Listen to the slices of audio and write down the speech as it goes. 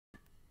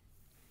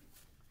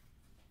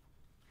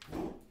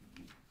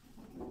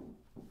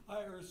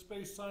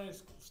space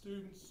science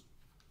students.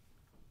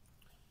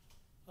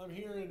 I'm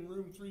here in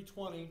room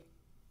 320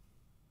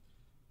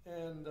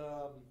 and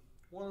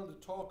wanted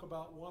to talk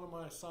about one of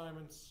my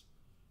assignments,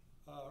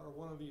 or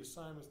one of the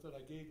assignments that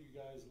I gave you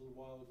guys a little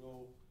while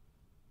ago.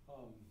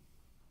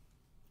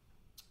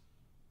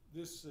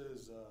 This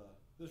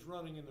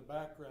running in the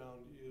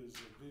background is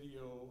a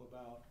video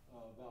about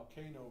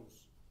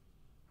volcanoes.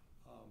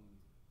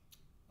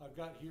 I've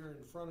got here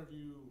in front of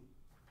you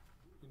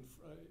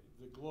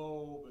the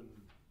globe and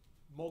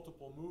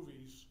multiple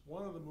movies.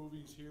 One of the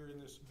movies here in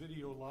this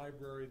video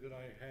library that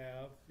I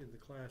have in the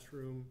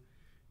classroom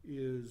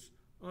is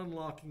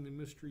Unlocking the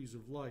Mysteries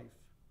of Life.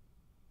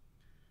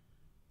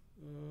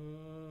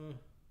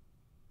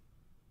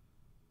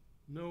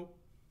 Nope.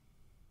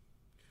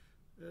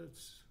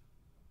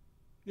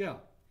 Yeah,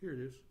 here it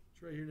is.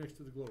 It's right here next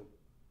to the globe.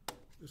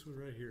 This one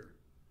right here.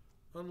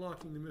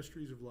 Unlocking the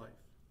Mysteries of Life.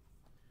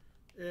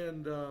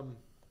 And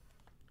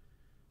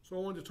so I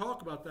wanted to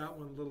talk about that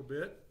one a little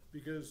bit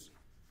because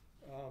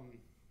it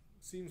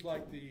seems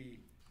like the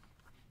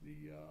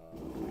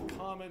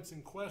comments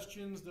and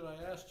questions that I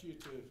asked you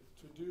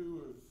to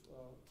do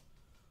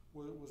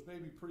was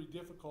maybe pretty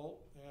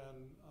difficult,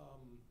 and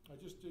I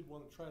just did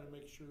want to try to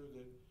make sure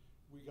that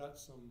we got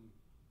some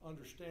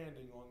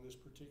understanding on this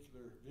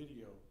particular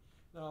video.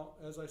 Now,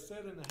 as I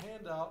said in the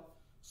handout,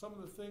 some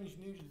of the things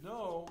you need to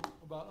know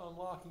about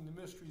Unlocking the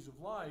Mysteries of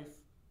Life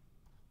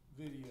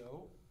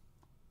video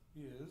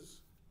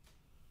is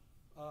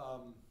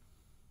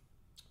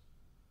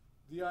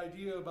the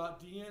idea about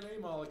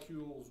DNA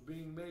molecules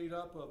being made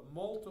up of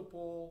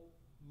multiple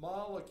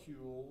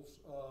molecules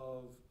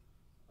of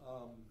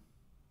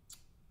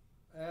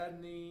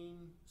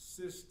adenine,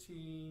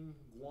 cysteine,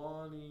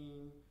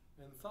 guanine,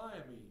 and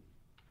thiamine.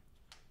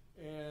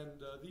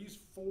 And these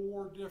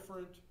four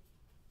different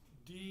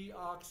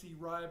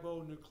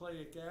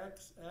deoxyribonucleic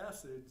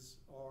acids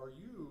are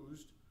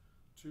used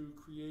to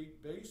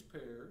create base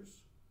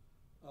pairs,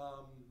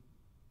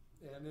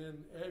 and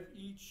then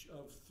each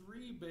of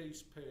 3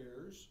 base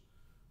pairs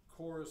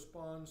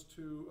corresponds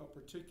to a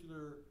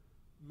particular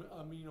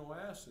amino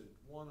acid,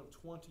 one of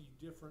 20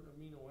 different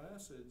amino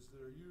acids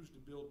that are used to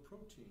build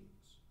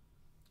proteins.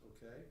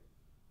 Okay,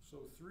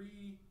 so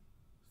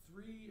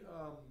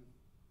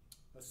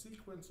a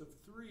sequence of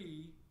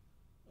 3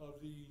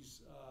 of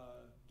these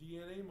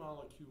DNA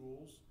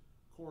molecules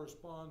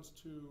corresponds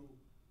to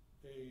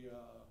a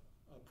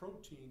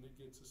protein that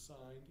gets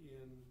assigned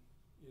in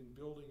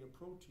building a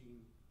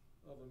protein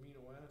of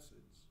amino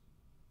acids.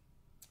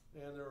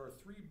 And there are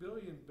 3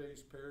 billion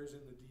base pairs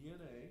in the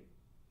DNA,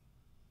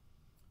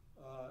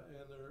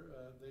 and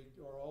they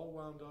are all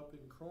wound up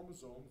in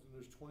chromosomes, and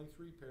there's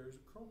 23 pairs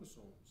of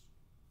chromosomes.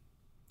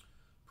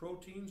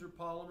 Proteins are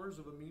polymers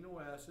of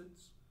amino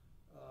acids,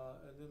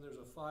 and then there's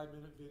a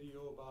 5-minute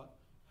video about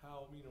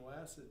how amino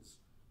acids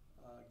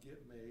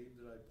get made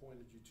that I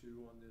pointed you to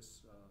on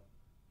this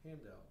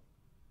handout.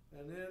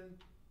 And then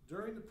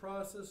during the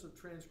process of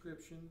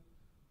transcription,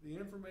 the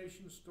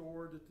information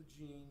stored at the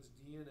gene's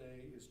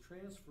DNA is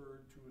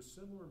transferred to a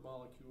similar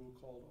molecule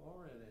called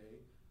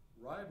RNA,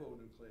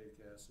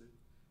 ribonucleic acid,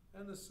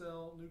 and the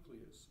cell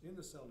nucleus. In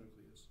the cell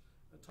nucleus,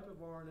 a type of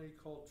RNA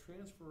called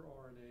transfer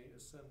RNA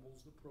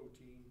assembles the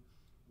protein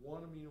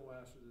one amino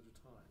acid at a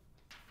time.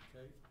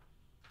 Okay,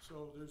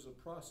 so there's a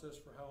process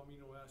for how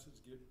amino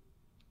acids get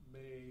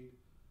made.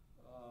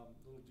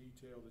 Little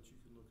detail that you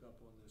can look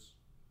up on this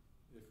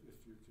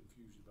if you're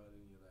confused about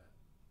any of that.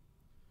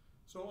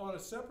 So on a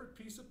separate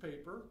piece of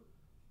paper,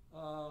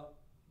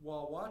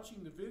 while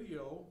watching the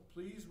video,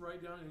 please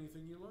write down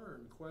anything you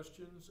learn,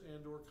 questions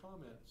and or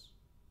comments.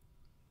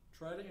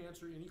 Try to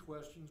answer any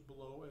questions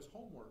below as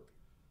homework.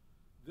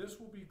 This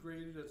will be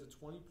graded as a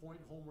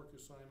 20-point homework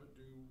assignment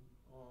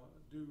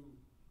due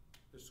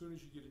as soon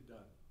as you get it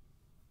done.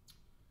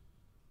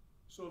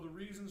 So the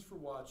reasons for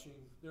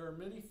watching: there are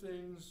many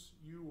things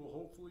you will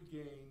hopefully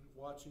gain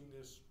watching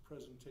this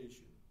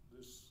presentation,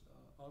 this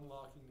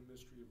Unlocking the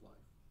Mystery of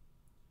Life.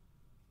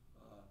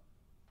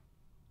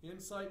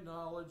 Insight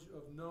knowledge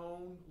of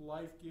known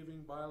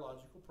life-giving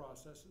biological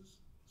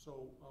processes.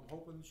 So I'm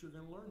hoping that you're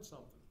going to learn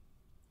something.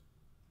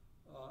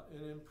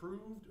 An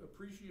improved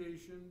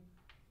appreciation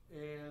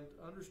and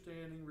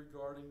understanding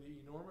regarding the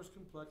enormous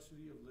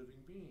complexity of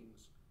living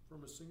beings,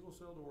 from a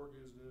single-celled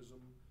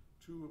organism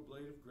to a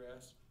blade of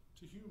grass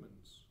to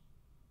humans.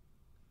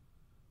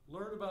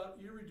 Learn about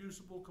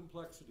irreducible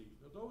complexity.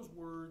 Now, those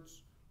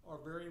words are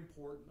very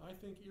important. I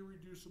think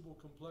irreducible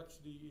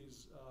complexity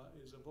is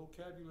a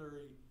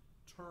vocabulary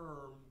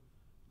term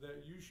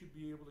that you should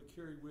be able to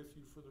carry with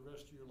you for the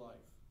rest of your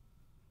life.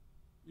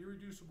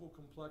 Irreducible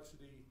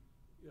complexity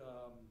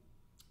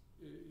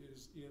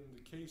is, in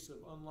the case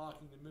of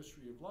Unlocking the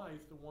Mystery of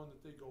Life, the one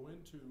that they go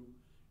into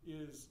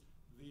is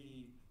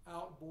the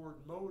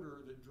outboard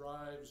motor that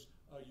drives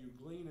a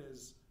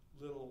euglenia's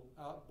little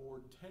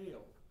outboard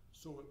tail,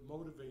 so it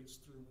motivates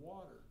through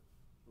water.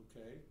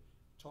 Okay,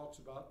 talks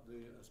about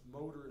the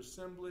motor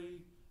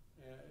assembly,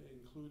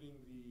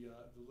 including the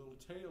little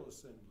tail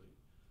assembly,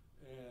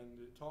 and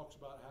it talks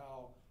about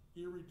how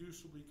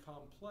irreducibly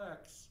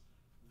complex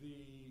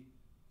the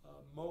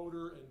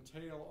motor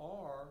and tail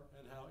are,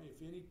 and how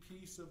if any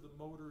piece of the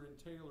motor and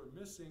tail are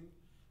missing,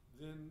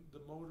 then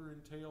the motor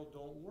and tail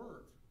don't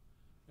work,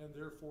 and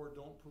therefore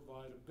don't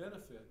provide a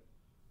benefit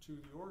to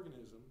the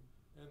organism,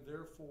 and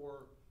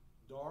therefore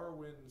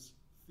Darwin's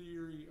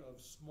theory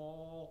of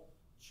small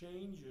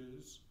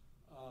changes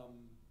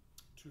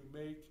to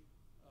make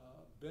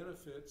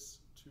benefits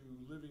to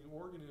living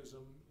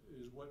organism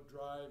is what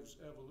drives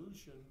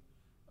evolution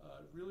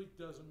really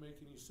doesn't make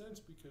any sense,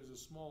 because a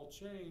small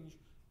change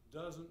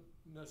doesn't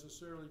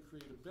necessarily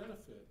create a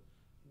benefit.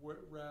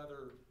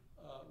 Rather,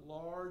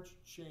 large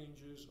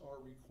changes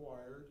are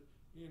required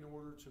in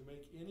order to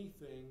make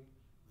anything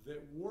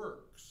that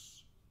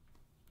works,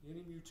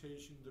 any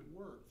mutation that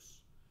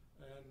works.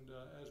 And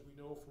as we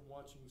know from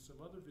watching some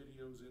other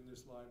videos in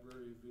this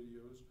library of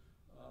videos,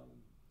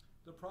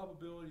 the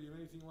probability of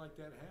anything like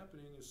that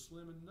happening is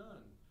slim and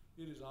none.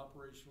 It is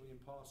operationally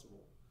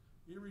impossible.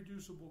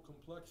 Irreducible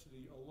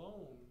complexity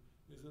alone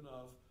is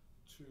enough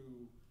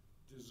to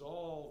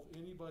dissolve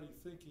anybody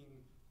thinking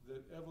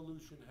that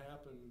evolution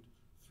happened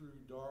through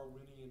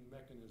Darwinian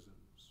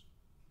mechanisms.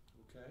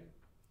 Okay?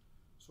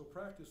 So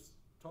practice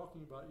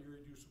talking about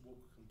irreducible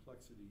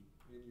complexity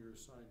in your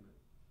assignment.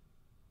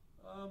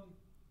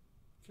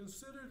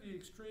 Consider the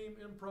extreme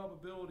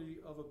improbability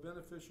of a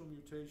beneficial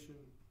mutation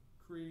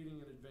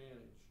creating an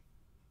advantage.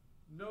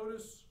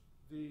 Notice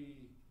the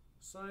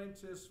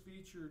scientists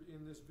featured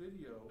in this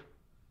video.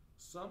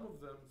 Some of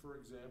them, for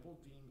example,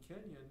 Dean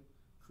Kenyon,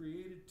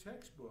 created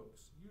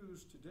textbooks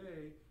used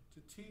today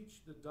to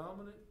teach the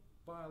dominant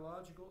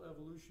biological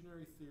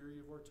evolutionary theory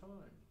of our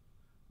time.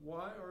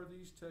 Why are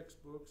these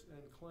textbooks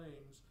and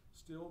claims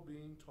still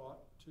being taught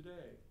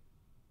today?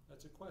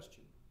 That's a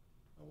question.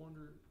 I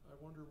wonder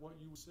what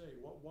you would say.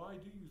 Why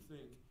do you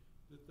think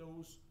that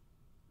those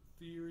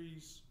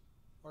theories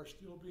are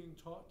still being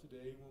taught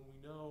today when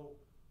we know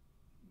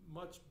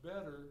much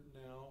better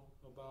now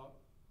about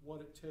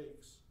what it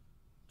takes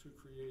to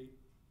create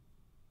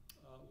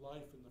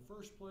life in the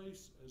first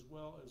place, as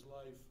well as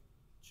life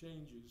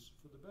changes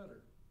for the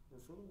better or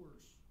for the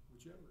worse,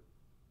 whichever,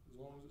 as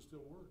long as it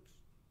still works.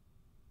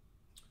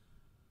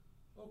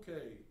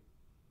 Okay,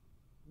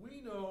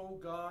 we know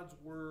God's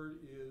word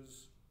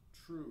is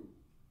true,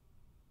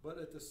 but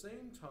at the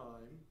same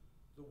time,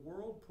 the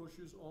world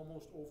pushes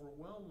almost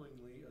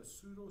overwhelmingly a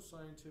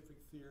pseudoscientific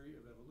theory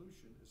of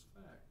evolution as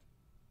fact.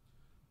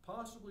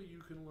 Possibly you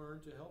can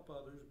learn to help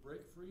others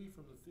break free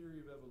from the theory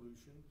of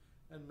evolution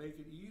and make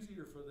it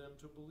easier for them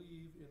to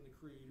believe in the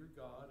Creator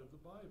God of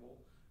the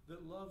Bible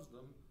that loves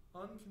them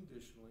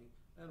unconditionally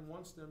and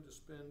wants them to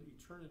spend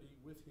eternity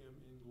with Him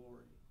in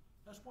glory.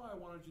 That's why I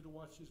wanted you to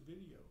watch this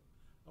video.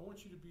 I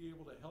want you to be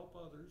able to help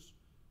others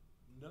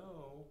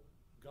know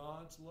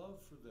God's love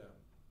for them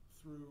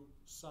through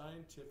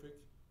scientific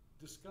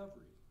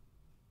discovery.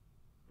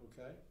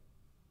 Okay?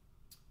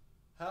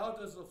 How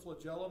does a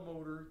flagella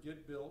motor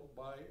get built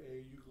by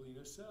a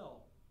euglena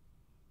cell?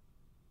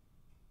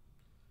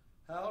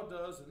 How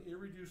does an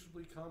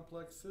irreducibly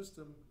complex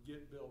system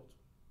get built?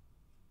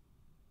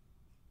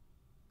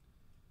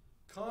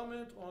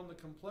 Comment on the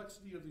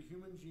complexity of the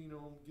human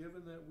genome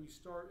given that we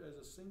start as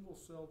a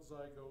single-celled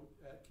zygote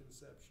at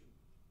conception.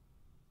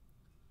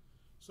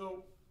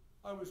 So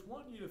I was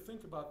wanting you to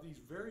think about these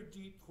very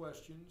deep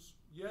questions.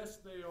 Yes,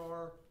 they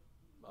are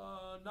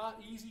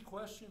not easy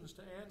questions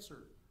to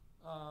answer.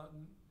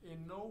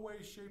 In no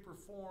way, shape, or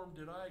form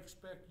did I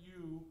expect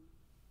you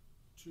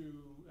to,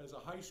 as a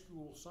high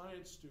school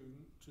science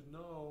student, to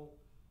know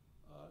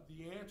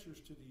the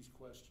answers to these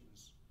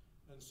questions.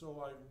 And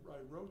so I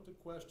wrote the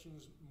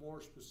questions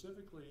more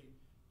specifically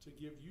to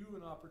give you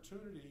an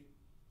opportunity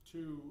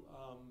to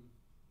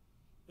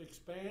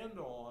expand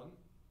on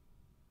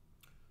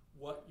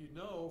what you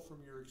know from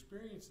your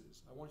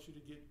experiences. I want you to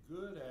get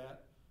good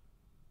at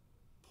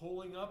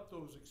pulling up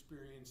those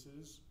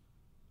experiences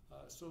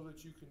so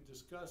that you can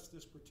discuss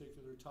this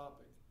particular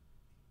topic.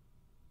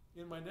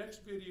 In my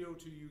next video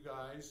to you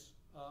guys,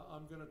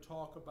 I'm going to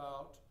talk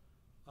about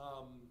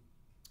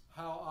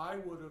how I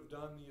would have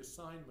done the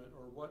assignment,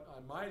 or what I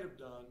might have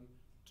done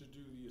to do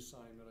the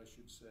assignment, I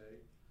should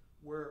say,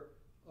 where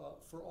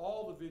for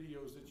all the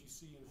videos that you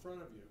see in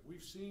front of you.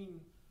 We've seen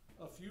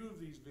a few of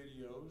these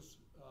videos,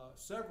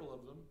 several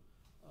of them.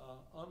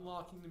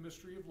 Unlocking the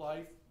Mystery of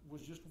Life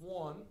was just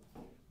one.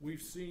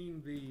 We've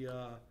seen the,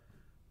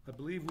 I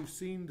believe we've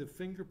seen the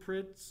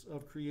fingerprints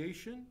of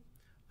creation.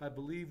 I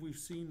believe we've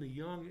seen the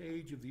young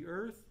age of the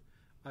earth.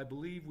 I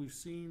believe we've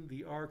seen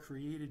the Our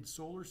Created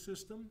solar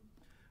system.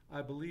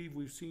 I believe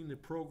we've seen the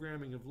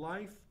programming of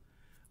life.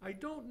 I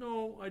don't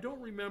know, I don't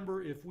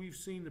remember if we've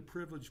seen the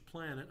privileged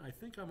planet. I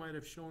think I might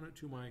have shown it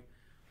to my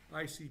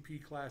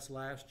ICP class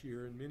last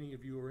year, and many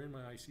of you were in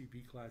my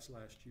ICP class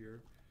last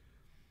year.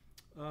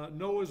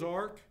 Noah's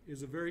Ark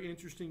is a very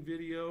interesting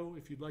video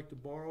if you'd like to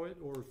borrow it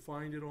or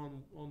find it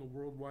on the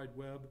World Wide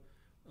Web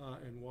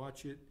and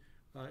watch it.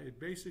 It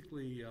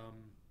basically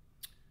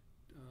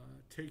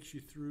takes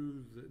you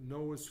through the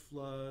Noah's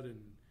flood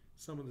and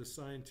some of the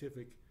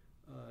scientific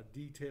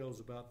details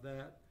about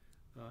that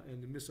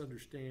and the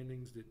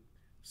misunderstandings that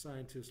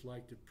scientists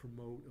like to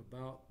promote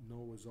about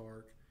Noah's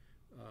Ark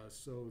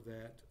so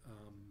that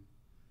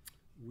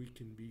we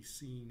can be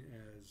seen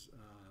as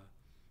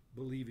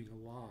believing a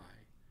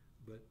lie.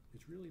 But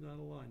it's really not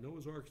a lie.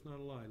 Noah's Ark's not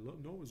a lie.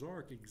 Noah's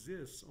Ark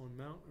exists on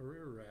Mount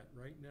Ararat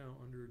right now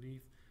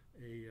underneath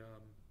a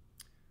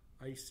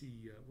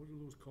icy, what are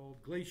those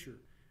called? Glacier.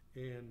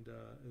 And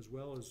as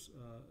well as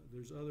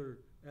there's other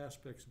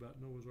aspects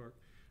about Noah's Ark.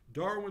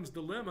 Darwin's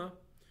Dilemma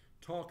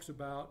talks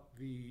about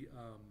the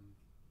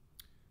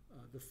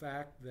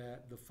fact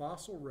that the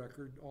fossil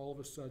record all of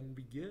a sudden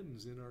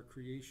begins in our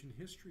creation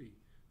history.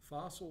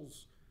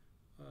 Fossils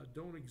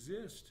don't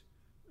exist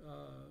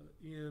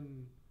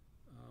in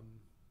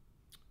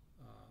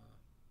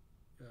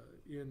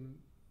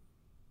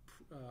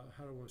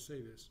how do I want to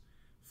say this?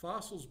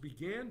 Fossils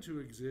began to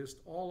exist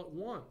all at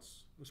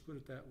once. Let's put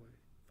it that way.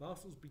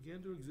 Fossils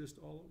began to exist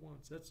all at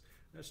once.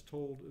 That's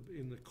told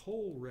in the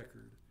coal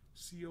record,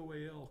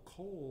 C-O-A-L,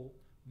 coal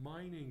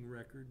mining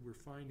record. We're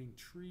finding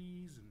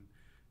trees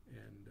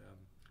and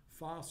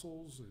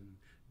fossils and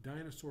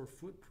dinosaur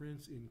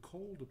footprints in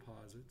coal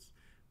deposits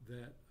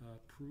that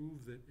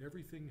prove that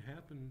everything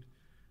happened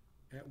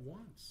at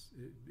once.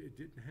 It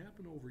didn't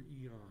happen over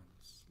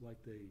eons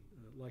like they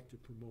like to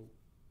promote.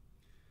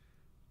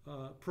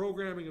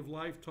 Programming of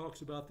Life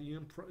talks about the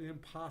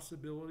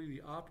impossibility,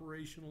 the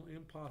operational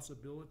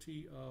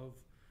impossibility of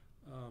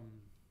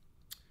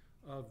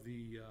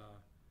the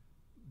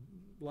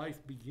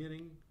life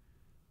beginning,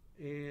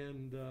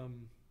 and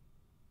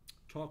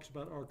talks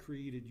about our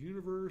created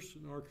universe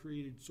and our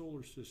created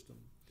solar system,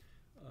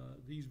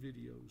 these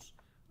videos.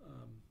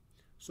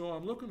 So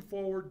I'm looking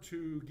forward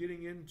to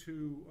getting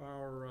into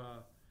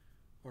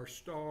our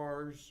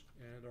stars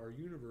and our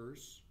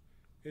universe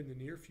in the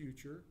near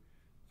future.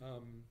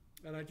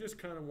 And I just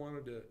kind of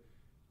wanted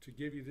to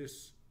give you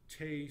this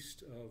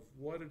taste of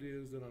what it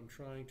is that I'm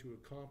trying to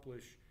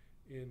accomplish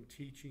in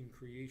teaching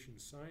creation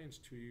science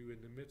to you in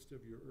the midst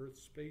of your Earth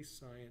space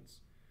science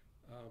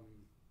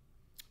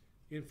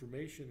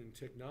information and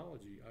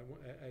technology.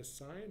 As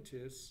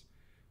scientists,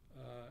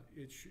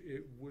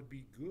 it would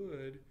be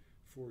good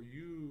for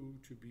you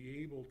to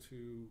be able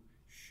to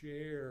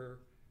share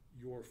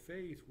your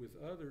faith with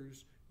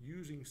others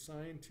using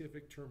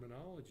scientific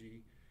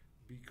terminology,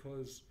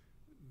 because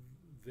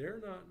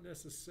they're not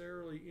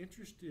necessarily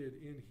interested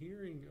in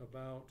hearing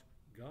about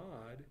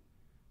God.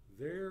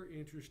 They're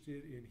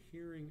interested in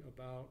hearing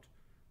about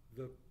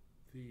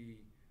the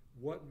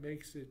what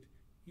makes it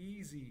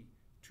easy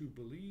to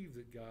believe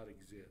that God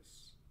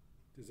exists.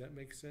 Does that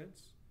make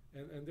sense?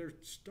 And they're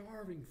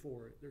starving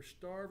for it. They're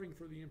starving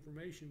for the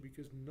information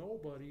because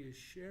nobody is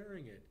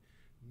sharing it.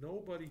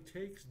 Nobody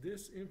takes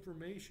this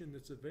information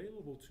that's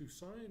available to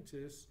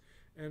scientists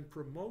and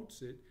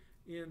promotes it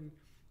in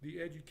the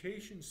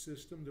education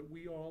system that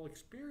we all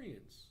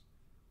experience.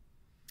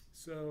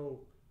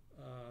 So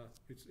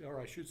or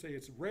I should say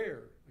it's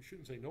rare. I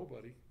shouldn't say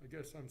nobody. I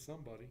guess I'm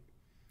somebody.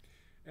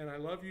 And I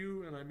love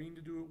you, and I mean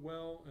to do it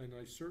well, and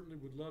I certainly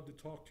would love to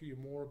talk to you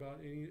more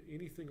about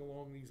anything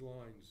along these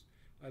lines.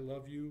 I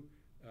love you.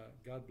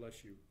 God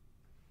bless you.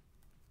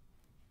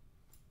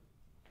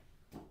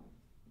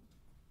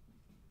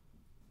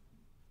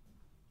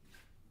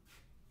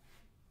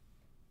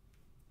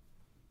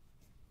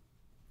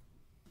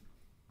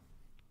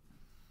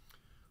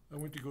 I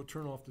went to go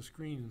turn off the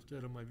screen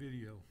instead of my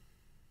video.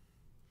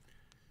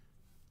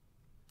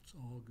 It's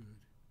all good.